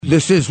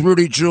This is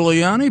Rudy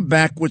Giuliani,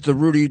 back with the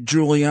Rudy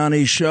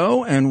Giuliani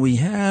Show, and we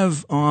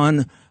have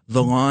on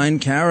the line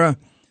Cara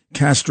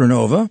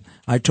Castronuova.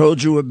 I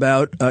told you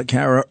about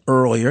Cara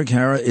earlier.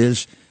 Cara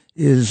is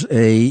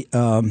a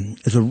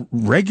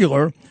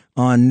regular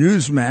on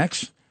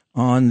Newsmax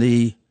on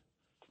the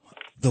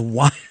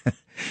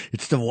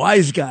it's the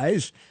Wise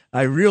Guys.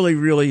 I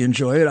really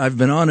enjoy it. I've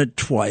been on it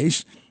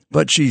twice,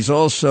 but she's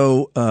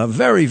also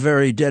very,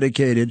 very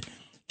dedicated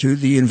to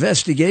the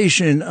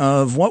investigation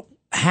of what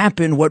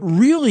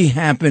really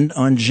happened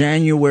on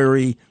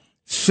January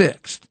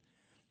 6th,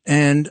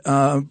 and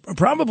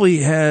probably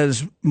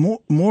has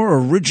more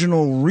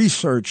original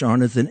research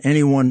on it than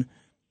anyone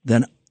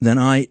than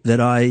I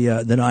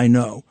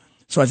know.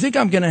 So I think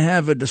I'm going to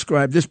have her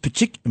describe this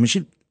particular. I mean,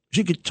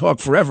 she could talk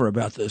forever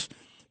about this,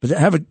 but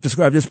have her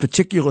describe this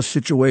particular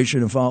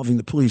situation involving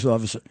the police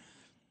officer.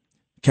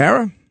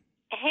 Cara?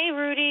 Hey,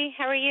 Rudy.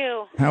 How are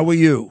you? How are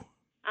you?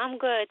 I'm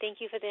good.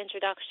 Thank you for the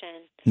introduction.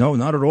 No,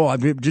 not at all. I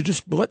mean,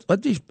 just let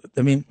these.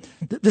 I mean,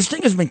 this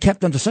thing has been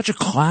kept under such a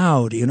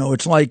cloud. You know,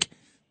 it's like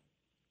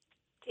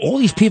all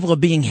these people are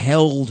being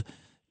held,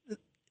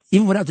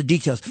 even without the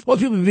details. All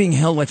these people are being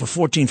held like for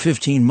 14,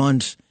 15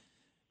 months.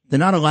 They're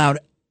not allowed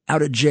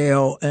out of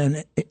jail,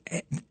 and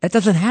it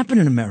doesn't happen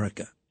in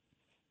America.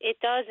 It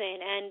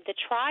doesn't. And the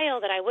trial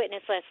that I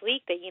witnessed last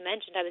week that you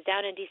mentioned, I was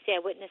down in D.C., I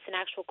witnessed an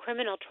actual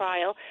criminal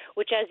trial,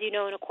 which, as you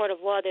know, in a court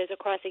of law, there's a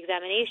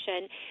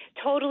cross-examination,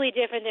 totally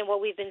different than what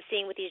we've been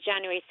seeing with these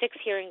January 6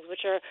 hearings,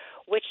 which are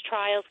witch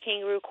trials,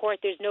 kangaroo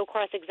court. There's no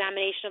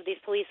cross-examination of these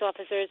police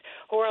officers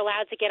who are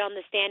allowed to get on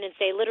the stand and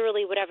say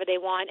literally whatever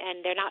they want, and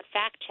they're not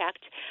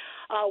fact-checked.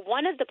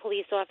 One of the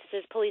police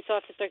officers, Police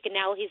Officer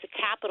Gunnell, he's a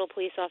Capitol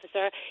police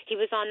officer. He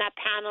was on that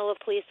panel of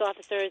police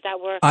officers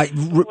that were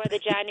for the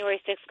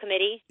January 6th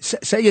committee.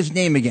 Say his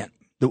name again.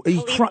 Capitol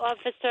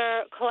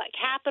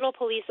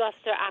Police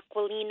Officer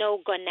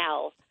Aquilino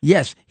Gunnell.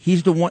 Yes,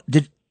 he's the one.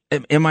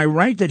 Am I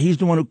right that he's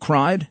the one who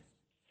cried?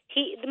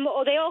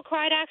 They all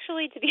cried,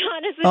 actually, to be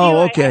honest with you.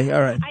 Oh, okay,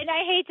 all right.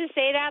 I hate to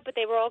say that, but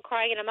they were all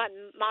crying, and I'm not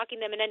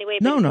mocking them in any way.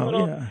 No,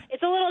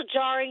 It's a little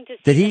jarring to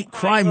see. Did he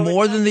cry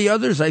more than the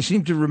others? I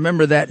seem to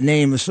remember that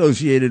name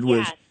associated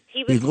with.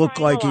 Yes, he looked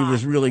like he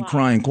was really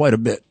crying quite a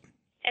bit.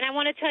 And I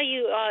want to tell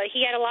you,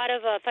 he had a lot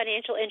of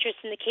financial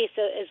interest in the case,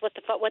 is what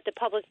the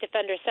public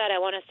defender said. I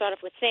want to start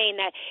off with saying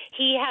that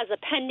he has a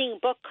pending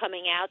book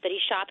coming out that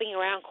he's shopping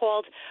around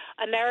called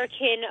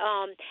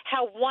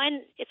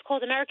it's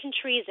called American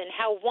Treason,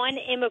 How One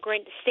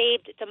Immigrant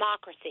Saved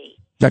Democracy.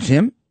 That's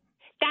him?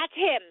 That's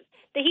him.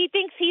 He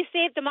thinks he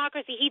saved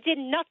democracy. He did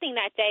nothing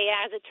that day,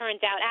 as it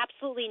turns out,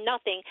 absolutely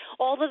nothing.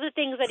 All of the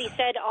things that he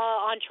said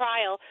on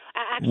trial.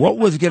 What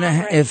was going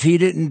to if he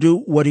didn't do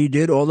what he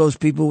did? All those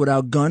people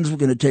without guns were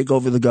going to take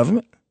over the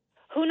government?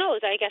 Who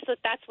knows? I guess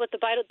that's what the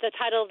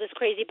title of this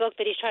crazy book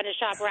that he's trying to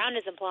shop around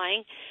is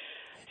implying.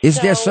 Is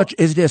there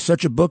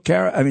such a book,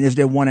 Cara? I mean, is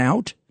there one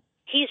out?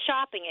 He's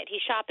shopping it. He's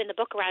shopping the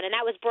book around, and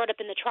that was brought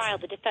up in the trial.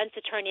 The defense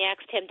attorney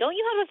asked him, don't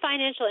you have a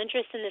financial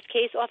interest in this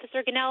case,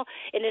 Officer Gunnell,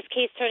 in this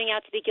case turning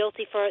out to be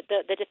guilty for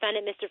the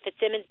defendant, Mr.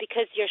 Fitzsimmons,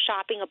 because you're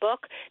shopping a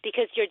book,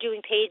 because you're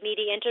doing paid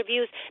media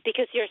interviews,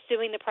 because you're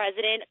suing the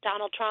president,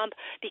 Donald Trump,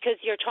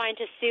 because you're trying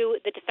to sue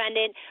the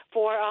defendant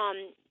for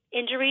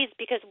injuries,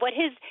 because what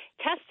his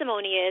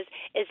testimony is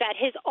that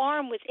his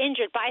arm was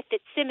injured by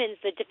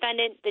Fitzsimmons, the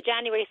defendant, the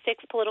January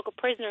 6th political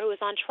prisoner who was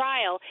on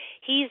trial.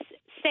 He's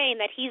saying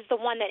that he's the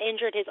one that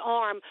injured his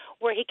arm,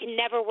 where he can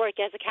never work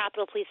as a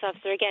Capitol police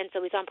officer again,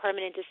 so he's on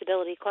permanent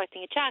disability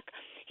collecting a check.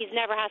 He's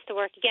never has to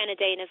work again a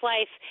day in his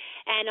life.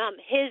 And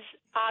he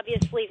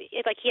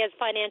has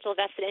financial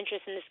vested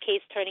interest in this case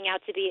turning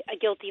out to be a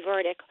guilty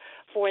verdict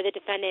for the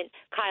defendant,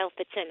 Kyle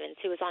Fitzsimmons,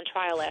 who was on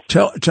trial last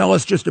week. Tell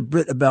us just a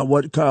bit about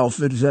what Kyle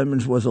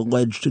Fitzsimmons was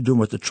alleged to do,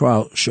 what the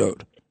trial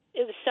showed.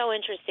 It was so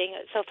interesting.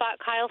 So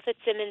Kyle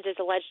Fitzsimmons is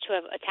alleged to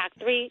have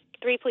attacked three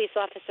police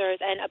officers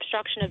and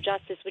obstruction of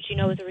justice, which you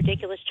know is a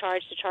ridiculous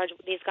charge to charge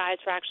these guys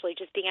for actually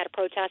just being at a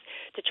protest,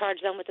 to charge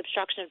them with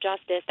obstruction of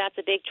justice. That's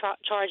a big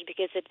charge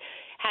because it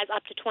has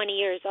up to 20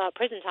 years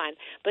prison time.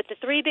 But the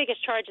three biggest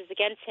charges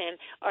against him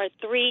are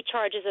three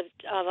charges of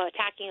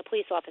attacking a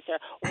police officer.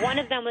 One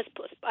of them was,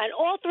 and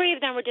all three of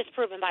them were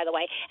disproven, by the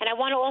way. And I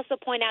want to also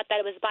point out that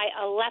it was by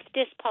a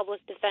leftist public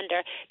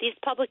defender. These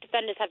public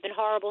defenders have been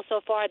horrible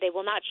so far. They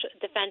will not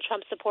defend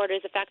Trump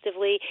supporters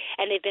effectively,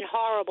 and they've been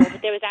horrible.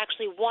 But there was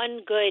actually one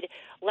good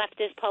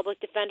leftist public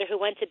defender who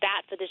went to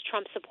bat for this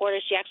Trump supporter.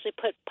 She actually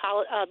put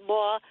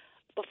law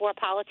before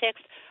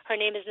politics. Her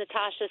name is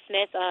Natasha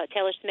Smith,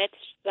 Taylor Smith.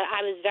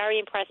 I was very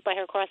impressed by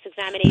her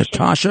cross-examination.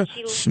 Natasha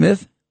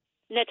Smith?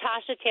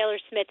 Natasha Taylor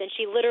Smith, and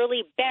she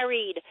literally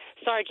buried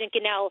Sergeant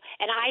Gonell,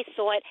 and I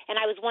saw it, and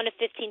I was one of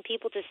 15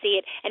 people to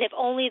see it. And if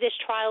only this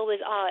trial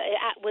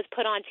was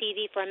put on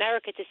TV for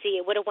America to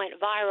see, it would have went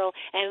viral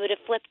and it would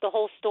have flipped the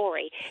whole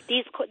story.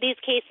 These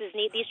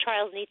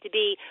trials need to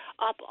be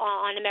up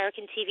on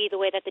American TV the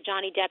way that the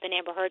Johnny Depp and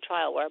Amber Heard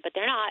trial were, but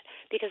they're not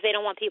because they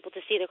don't want people to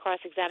see the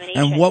cross-examination.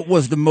 And what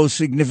was the most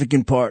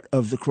significant part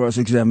of the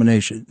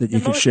cross-examination that you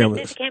could share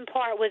with us? The most significant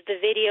part was the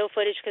video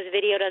footage, because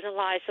video doesn't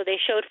lie. So they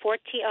showed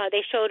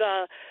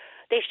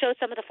They showed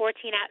some of the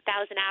 14,000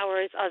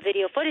 hours of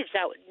video footage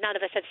that none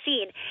of us have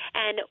seen.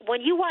 And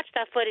when you watch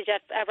that footage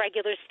at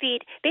regular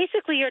speed,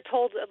 basically you're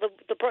told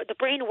the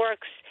brain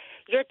works.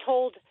 You're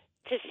told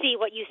to see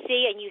what you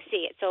see, and you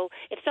see it. So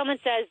if someone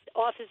says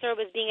officer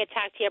was being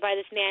attacked here by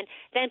this man,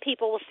 then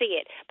people will see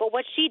it. But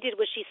what she did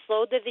was she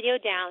slowed the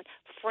video down,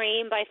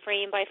 frame by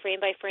frame by frame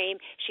by frame.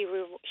 She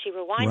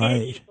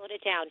rewinded it, she slowed it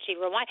down. She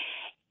rewind.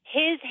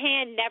 His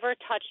hand never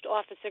touched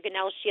Officer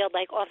Gonell's shield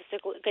like Officer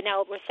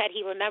Gonell said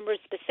he remembers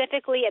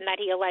specifically and that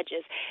he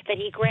alleges. That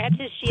he grabbed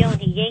his shield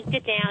and he yanked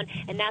it down,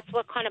 and that's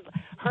what kind of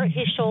hurt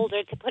his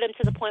shoulder to put him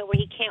to the point where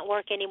he can't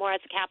work anymore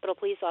as a Capitol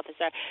Police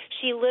officer.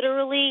 She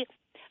literally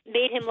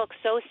made him look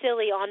so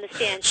silly on the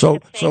stand.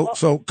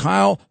 So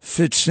Kyle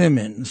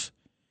Fitzsimmons,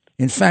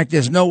 in fact,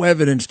 there's no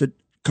evidence that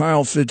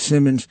Kyle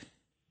Fitzsimmons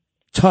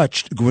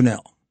touched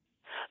Gonell.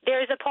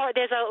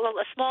 There's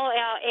a small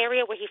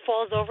area where he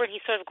falls over and he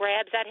sort of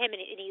grabs at him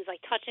and he's like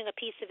touching a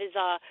piece of his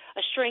a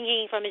string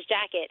hanging from his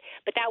jacket.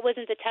 But that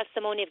wasn't the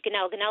testimony of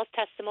Gonell. Gonell's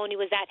testimony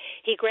was that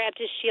he grabbed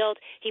his shield,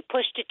 he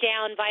pushed it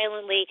down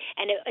violently,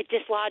 and it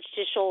dislodged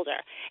his shoulder.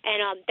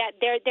 And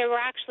that there were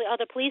actually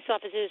other police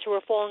officers who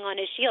were falling on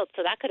his shield,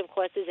 so that could have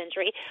caused his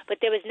injury. But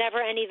there was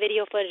never any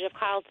video footage of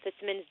Kyle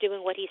Fitzsimmons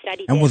doing what he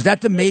said he did. And was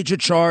that the major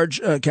charge,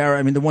 Cara?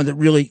 I mean, the one that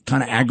really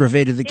kind of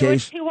aggravated the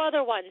case? There were two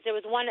other ones. There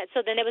was one.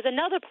 So then there was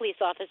another police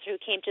officer who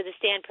came to the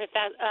stand,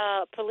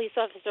 Police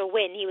Officer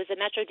Wynn. He was a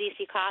Metro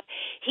D.C. cop.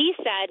 He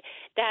said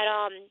that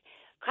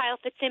Kyle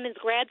Fitzsimmons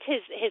grabbed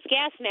his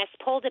gas mask,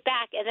 pulled it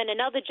back, and then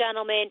another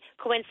gentleman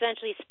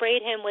coincidentally sprayed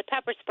him with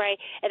pepper spray,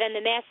 and then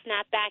the mask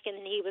snapped back,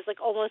 and he was like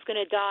almost going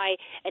to die,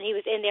 and he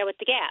was in there with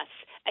the gas.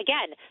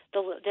 Again,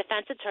 the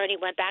defense attorney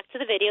went back to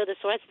the video, the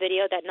source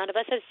video that none of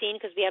us have seen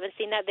because we haven't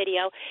seen that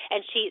video,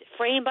 and she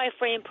frame by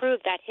frame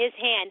proved that his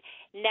hand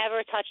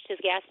never touched his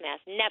gas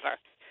mask, never.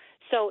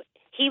 So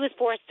he was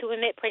forced to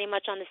admit pretty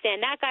much on the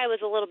stand. That guy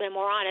was a little bit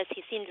more honest.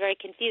 He seemed very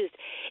confused.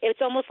 It's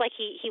almost like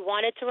he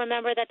wanted to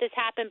remember that this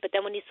happened, but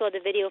then when he saw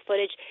the video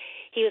footage,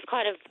 he was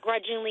kind of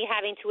grudgingly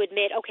having to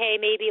admit, okay,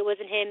 maybe it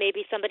wasn't him,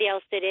 maybe somebody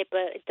else did it,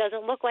 but it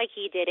doesn't look like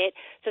he did it.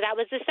 So that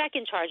was the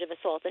second charge of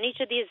assault. And each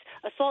of these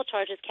assault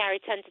charges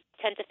carried 10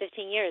 to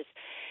 15 years.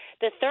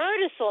 The third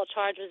assault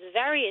charge was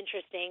very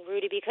interesting,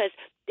 Rudy, because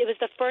it was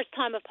the first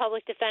time a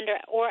public defender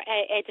or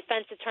a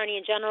defense attorney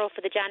in general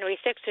for the January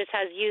 6ers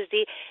has used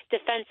the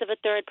defense of a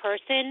third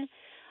person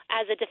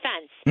as a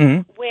defense,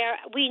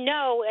 where we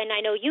know, and I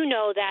know you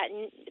know, that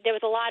there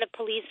was a lot of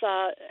police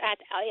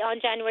on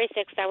January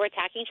 6th that were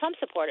attacking Trump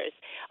supporters.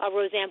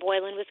 Roseanne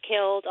Boylan was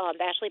killed.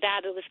 Ashley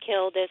Babbitt was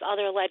killed. There's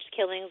other alleged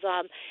killings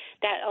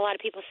that a lot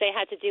of people say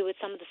had to do with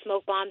some of the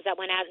smoke bombs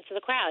that went out into the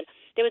crowd.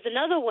 There was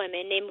another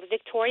woman named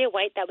Victoria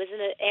White that was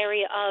in the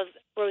area of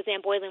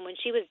Roseanne Boylan when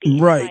she was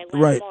beaten by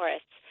Len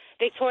Morris.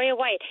 Victoria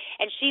White,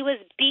 and she was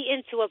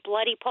beaten to a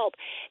bloody pulp.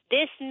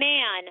 This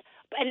man,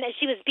 and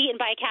she was beaten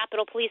by a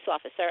Capitol Police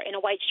officer in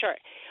a white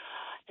shirt.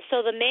 So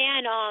the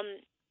man,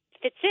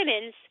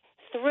 Fitzsimmons,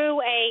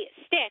 threw a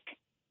stick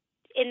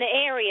in the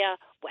area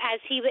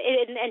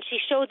and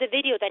she showed the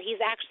video that he's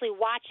actually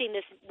watching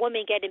this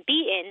woman getting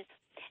beaten.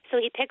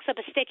 So he picks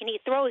up a stick and he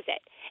throws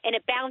it, and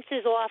it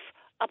bounces off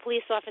a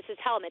police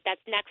officer's helmet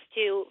that's next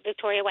to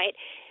Victoria White.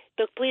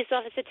 The police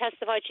officer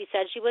testified. She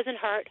said she wasn't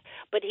hurt,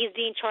 but he's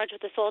being charged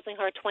with assaulting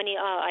her. 10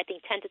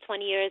 to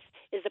 20 years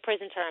is the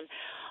prison term.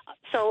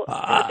 So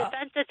the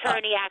defense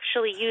attorney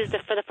actually used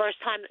it for the first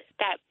time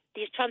that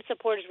these Trump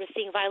supporters were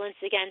seeing violence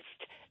against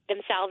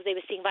themselves. They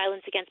were seeing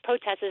violence against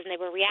protesters, and they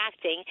were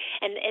reacting.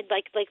 And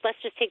like let's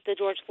just take the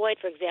George Floyd,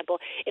 for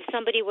example. If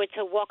somebody were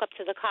to walk up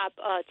to the cop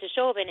to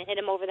Chauvin and hit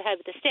him over the head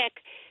with a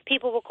stick,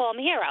 people will call him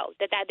a hero.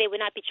 That they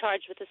would not be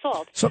charged with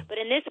assault. But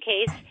in this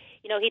case,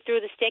 he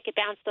threw the stick. It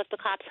bounced off the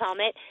cop's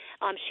helmet.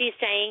 She's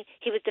saying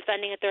he was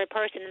defending a third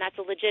person, and that's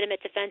a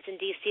legitimate defense in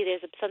D.C.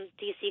 There's some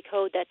D.C.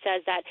 code that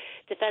says that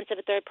defense of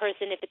a third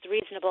person, if it's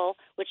reasonable,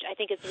 which I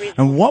think is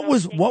reasonable. And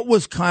what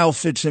was Kyle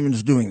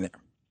Fitzsimmons doing there?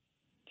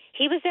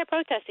 He was there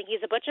protesting.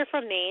 He's a butcher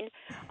from Maine.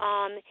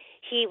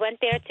 He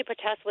went there to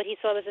protest what he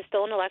saw was a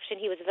stolen election.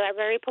 He was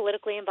very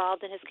politically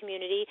involved in his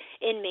community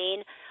in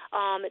Maine.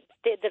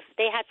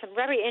 They had some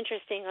very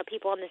interesting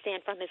people on the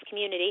stand from his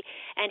community,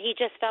 and he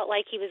just felt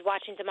like he was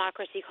watching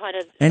democracy kind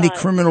of... Any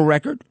criminal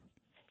record?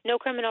 No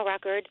criminal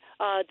record.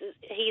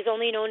 He's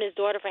only known his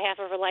daughter for half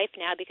of her life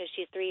now because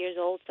she's 3 years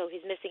old, so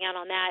he's missing out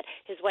on that.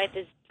 His wife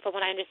is, from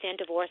what I understand,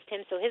 divorced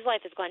him, so his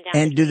life has gone down.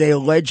 And do they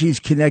allege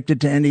he's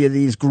connected to any of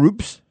these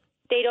groups?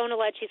 They don't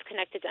allege he's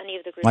connected to any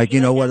of the groups. Like,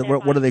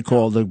 what are they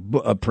called?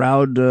 A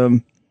proud...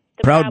 The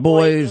Proud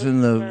Boys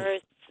and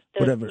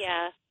whatever.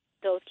 Yeah,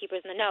 those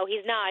keepers. No,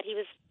 he's not. He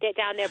was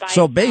down there by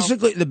So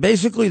himself.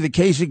 basically, the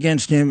case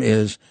against him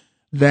is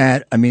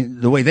that, I mean,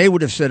 the way they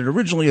would have said it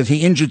originally is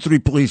he injured 3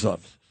 police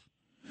officers.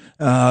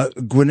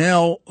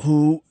 Gwinnell,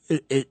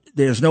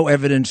 there's no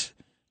evidence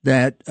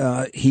that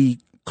he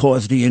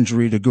caused the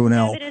injury to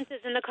Gwinnell. The evidence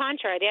is in the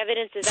contrary. The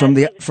evidence is from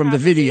the videotape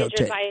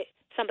videotape by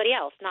somebody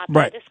else, not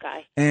by this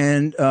guy.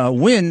 And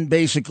Wynn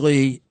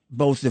basically,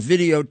 both the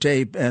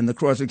videotape and the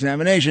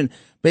cross-examination,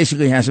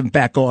 basically has him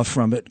back off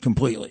from it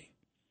completely.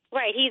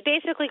 Right. He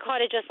basically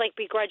caught it just like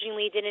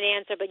begrudgingly, didn't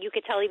answer, but you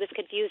could tell he was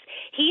confused.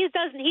 He's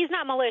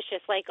not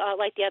malicious like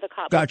the other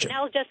cop. Gotcha.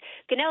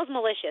 Gwinnell's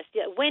malicious.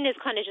 Wynn is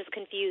kind of just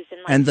confused.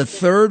 And the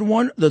third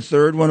one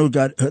who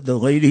got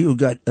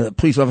the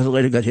police officer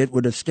lady got hit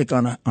with a stick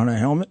on a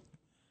helmet.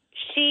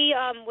 She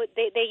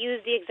they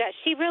used the exact.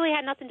 She really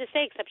had nothing to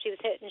say except she was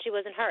hit and she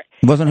wasn't hurt.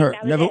 Wasn't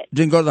hurt. Never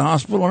didn't go to the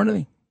hospital or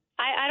anything.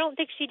 I don't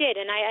think she did,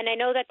 and I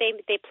know that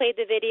they played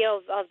the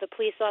video of the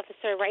police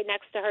officer right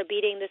next to her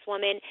beating this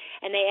woman,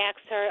 and they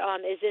asked her,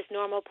 "Is this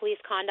normal police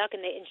conduct?"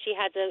 And she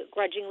had to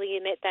grudgingly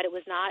admit that it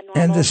was not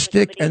normal. And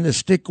the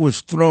stick was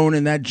thrown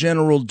in that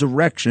general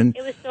direction.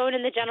 It was thrown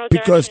in the general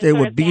because direction they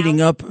were beating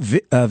up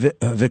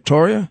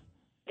Victoria.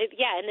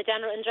 Yeah, in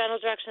general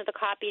direction of the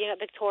cop beating up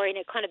Victoria, and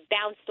it kind of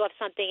bounced off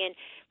something and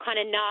kind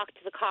of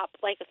knocked the cop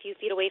like a few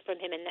feet away from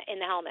him in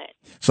the helmet.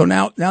 So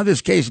now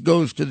this case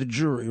goes to the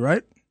jury,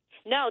 right?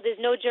 No, there's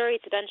no jury.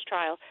 It's a bench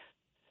trial.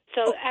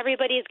 So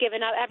everybody's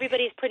given up.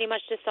 Everybody's pretty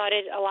much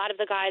decided. A lot of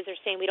the guys are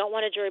saying we don't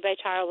want a jury by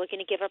trial. We're going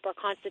to give up our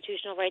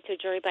constitutional right to a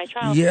jury by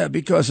trial. Yeah,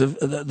 because of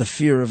the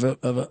fear of a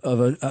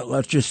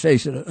let's just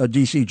face it, a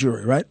D.C.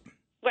 jury, right?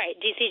 Right.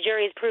 D.C.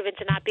 jury is proven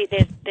to not be.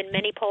 There's been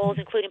many polls,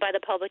 including by the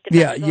public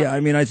defender's Yeah.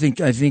 I mean, I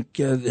think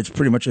it's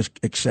pretty much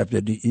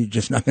accepted. You're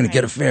just not going to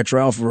get a fair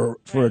trial for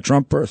a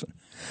Trump person.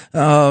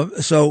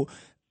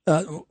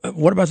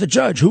 What about the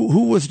judge?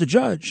 Who was the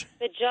judge?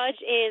 The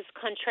judge is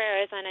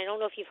Contreras, and I don't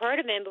know if you've heard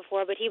of him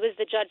before, but he was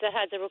the judge that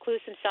had to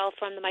recluse himself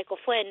from the Michael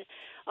Flynn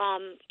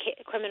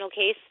criminal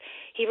case.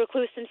 He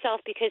reclused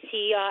himself because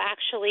he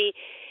actually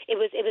it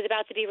was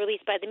about to be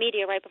released by the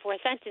media right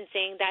before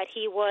sentencing that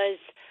he was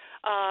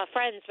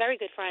very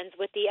good friends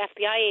with the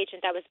FBI agent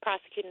that was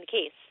prosecuting the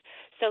case.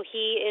 So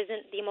he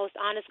isn't the most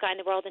honest guy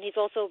in the world, and he's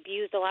also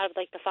abused a lot of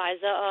the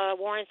FISA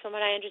warrants, from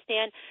what I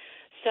understand.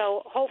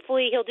 So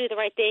hopefully he'll do the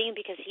right thing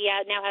because he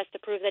now has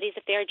to prove that he's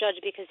a fair judge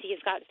because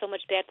he's gotten so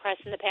much bad press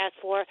in the past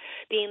for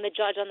being the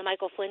judge on the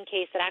Michael Flynn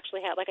case that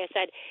actually had, like I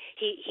said,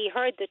 he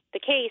heard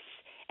the case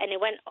and it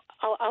went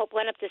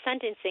up to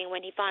sentencing when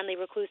he finally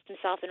reclused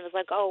himself and was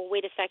like, oh,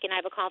 wait a second, I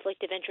have a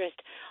conflict of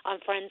interest. I'm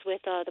friends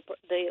with the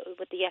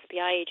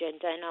FBI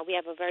agent and we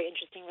have a very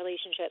interesting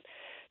relationship.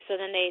 So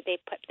then they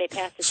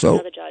passed it to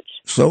another judge.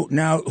 So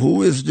now who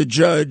is the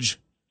judge?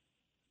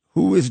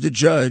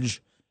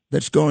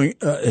 That's going,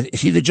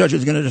 is he the judge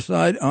who's going to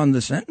decide on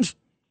the sentence?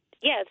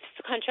 Yes,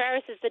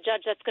 Contreras is the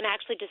judge that's going to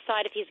actually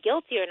decide if he's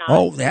guilty or not.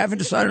 Oh, they haven't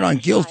decided on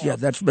guilt yet.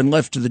 That's been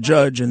left to the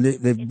judge, and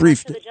they've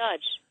briefed it. To the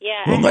judge,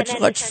 yeah. Well,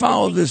 let's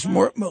follow this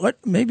more.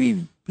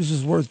 Maybe this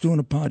is worth doing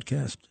a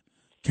podcast,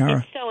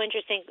 Cara. It's so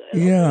interesting.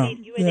 Yeah, if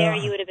you were there,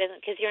 you would have been,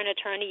 because you're an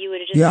attorney. You would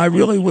have just. Yeah, I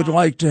really would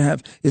like to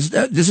have.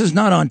 This is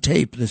not on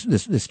tape. This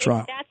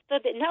trial.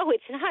 No,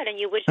 it's not, and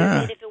you wish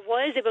if it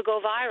was, it would go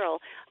viral.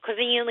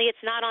 Conveniently,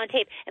 it's not on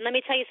tape. And let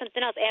me tell you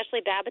something else. Ashley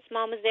Babbitt's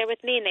mom was there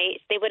with me, and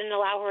they wouldn't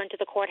allow her into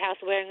the courthouse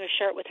wearing a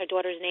shirt with her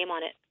daughter's name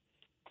on it.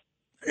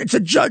 It's a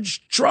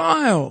judge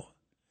trial.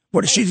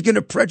 What, she's going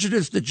to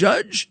prejudice the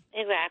judge?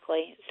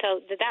 Exactly.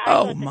 So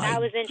that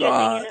was interesting.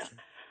 God.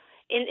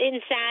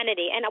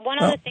 Insanity. And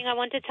one other thing I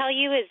want to tell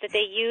you is that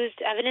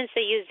evidence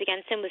they used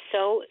against him was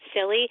so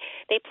silly.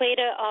 They played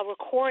a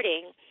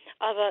recording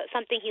of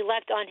something he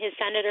left on his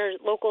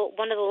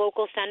one of the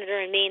local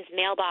senator in Maine's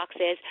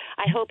mailboxes.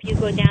 I hope you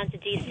go down to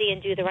D.C. and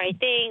do the right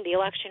thing. The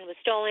election was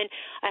stolen.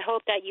 I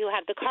hope that you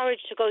have the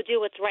courage to go do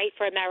what's right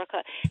for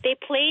America. They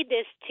played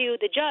this to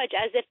the judge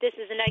as if this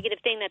is a negative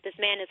thing that this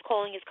man is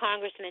calling his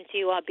congressman to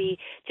be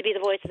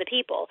the voice of the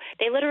people.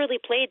 They literally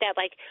played that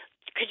like,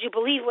 could you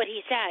believe what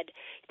he said?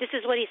 This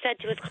is what he said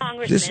to his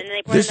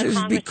congressman. This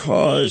is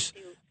because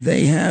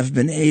they have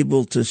been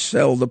able to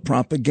sell the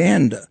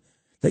propaganda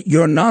that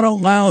you're not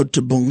allowed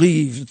to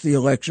believe that the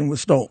election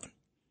was stolen.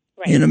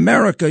 Right. In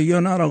America,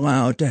 you're not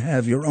allowed to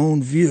have your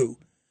own view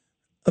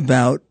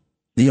about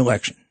the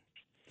election.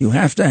 You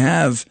have to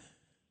have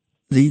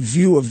the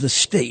view of the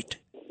state,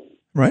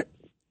 right?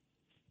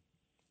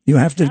 You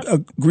have to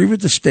agree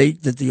with the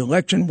state that the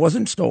election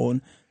wasn't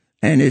stolen,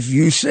 and if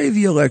you say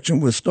the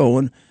election was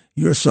stolen,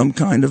 you're some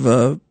kind of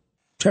a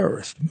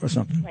terrorist or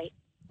something. Right.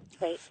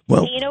 Right.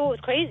 Well, and you know what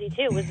was crazy,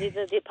 too, was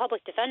the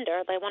public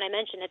defender, like when I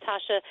mentioned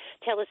Natasha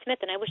Taylor-Smith,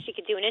 and I wish she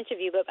could do an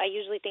interview, but I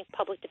usually think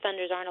public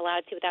defenders aren't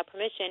allowed to without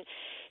permission.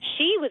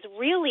 She was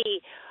really,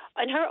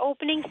 in her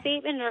opening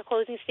statement and her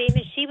closing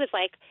statement, she was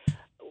like,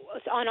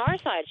 on our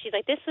side. She's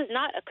like, this was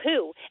not a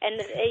coup.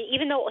 And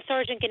even though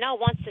Sergeant Gonell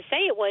wants to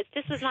say it was,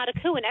 this was not a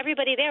coup. And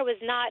everybody there was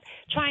not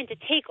trying to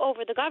take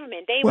over the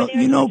government. They were there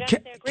to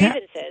address their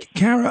grievances.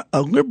 Cara,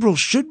 a liberal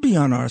should be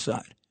on our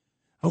side.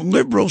 A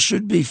liberal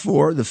should be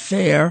for the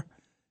fair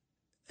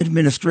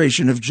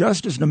administration of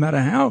justice, no matter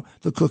how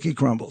the cookie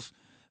crumbles.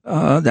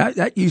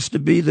 That used to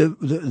be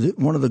the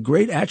one of the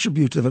great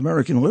attributes of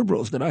American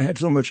liberals that I had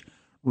so much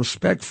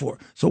respect for.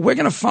 So we're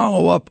going to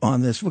follow up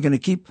on this. We're going to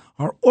keep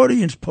our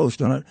audience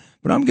posted on it.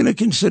 But I'm going to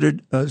consider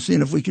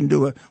seeing if we can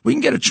we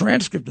can get a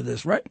transcript of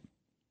this, right?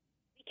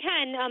 We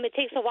can. It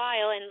takes a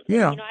while, and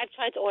I've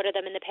tried to order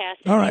them in the past.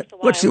 All right.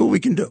 Let's see what we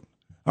can do.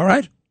 All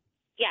right?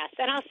 Yes,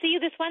 and I'll see you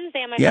this Wednesday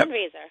on my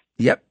fundraiser.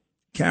 Yep.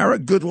 Cara,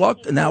 good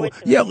luck. Now,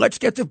 let's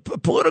get to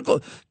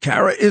political.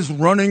 Cara is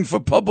running for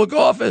public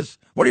office.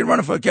 What are you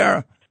running for,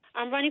 Cara?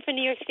 I'm running for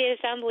New York State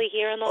Assembly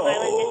here in Long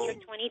Island,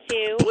 District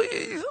 22.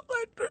 Please.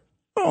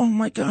 Oh,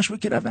 my gosh, we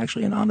could have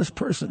actually an honest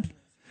person.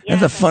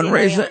 Yes, and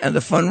the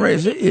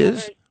fundraiser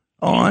is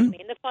on. And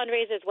the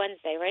fundraiser is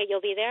Wednesday, right? You'll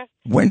be there?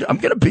 I'm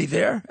going to be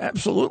there.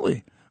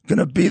 Absolutely. I'm going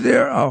to be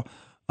there.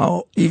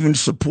 I'll even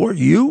support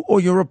you or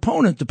your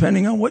opponent,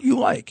 depending on what you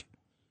like.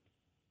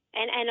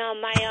 And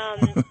my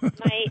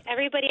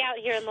everybody out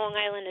here in Long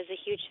Island is a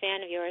huge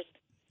fan of yours.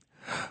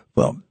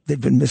 Well, they've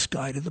been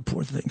misguided, the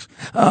poor things.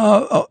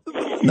 No,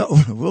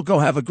 we'll go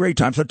have a great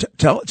time. So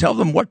tell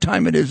them what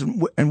time it is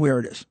and where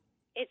it is.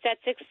 It's at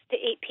 6 to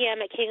 8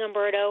 p.m. at King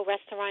Umberto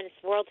Restaurant. It's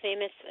a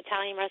world-famous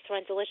Italian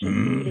restaurant, delicious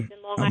food. It's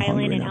in Long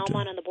Island and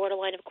Elmont on the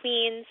borderline of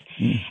Queens.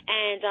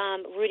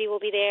 And Rudy will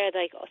be there.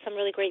 Like some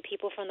really great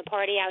people from the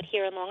party out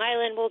here in Long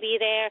Island will be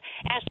there.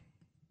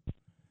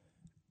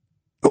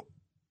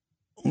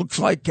 Looks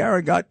like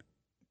Cara got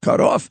cut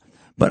off,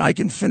 but I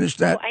can finish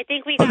that. I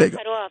think we got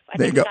cut off. I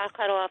think we got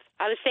cut off.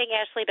 I was saying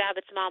Ashley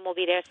Babbitt's mom will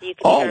be there, so you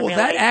can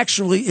that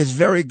actually is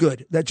very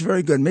good. That's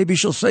very good. Maybe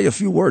she'll say a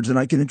few words and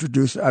I can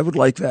introduce her. I would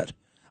like that.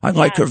 I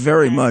like her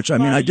very much. I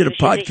mean, I did a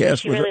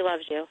podcast with her. She really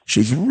loves you.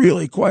 She's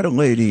really quite a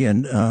lady,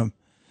 and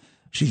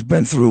she's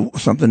been through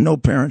something no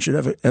parent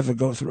should ever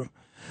go through.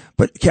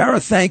 But Cara,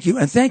 thank you,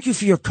 and thank you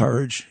for your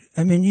courage.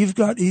 I mean, you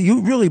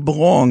really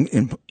belong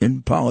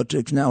in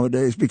politics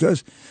nowadays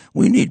because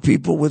we need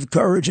people with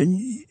courage. And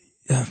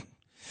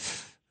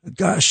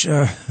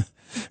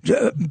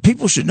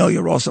people should know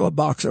you're also a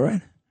boxer,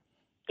 right?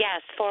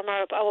 Yes,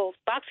 former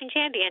boxing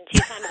champion,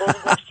 2-time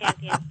Golden Gloves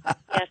champion.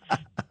 Yes.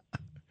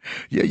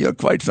 Yeah, you're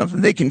quite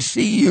something. They can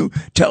see you.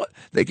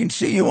 They can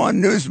see you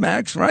on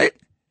Newsmax, right?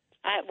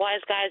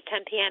 Wise Guys,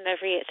 10 p.m.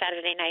 every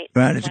Saturday night.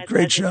 Right, it's a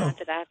great show.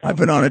 I've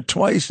been on it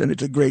twice, and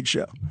it's a great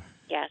show.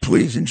 Yes.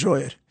 Please enjoy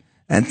it.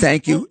 And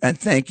thank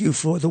you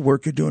for the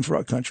work you're doing for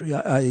our country.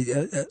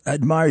 I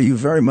admire you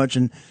very much,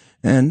 and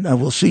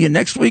we'll see you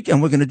next week,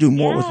 and we're going to do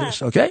more with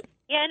this, okay?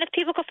 Yeah, and if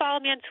people could follow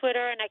me on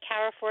Twitter and at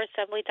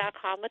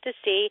Cara4Assembly.com with a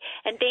C.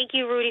 And thank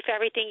you, Rudy, for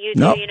everything you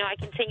do. You know, I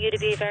continue to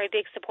be a very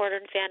big supporter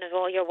and fan of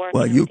all your work.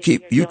 Well, you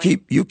keep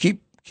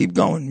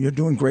going. You're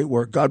doing great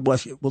work. God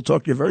bless you. We'll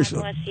talk to you very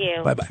soon. God bless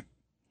you. Bye-bye.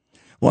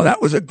 Well,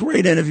 that was a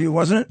great interview,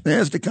 wasn't it?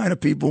 There's the kind of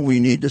people we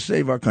need to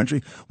save our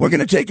country. We're going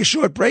to take a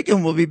short break,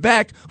 and we'll be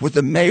back with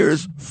the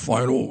mayor's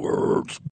final words.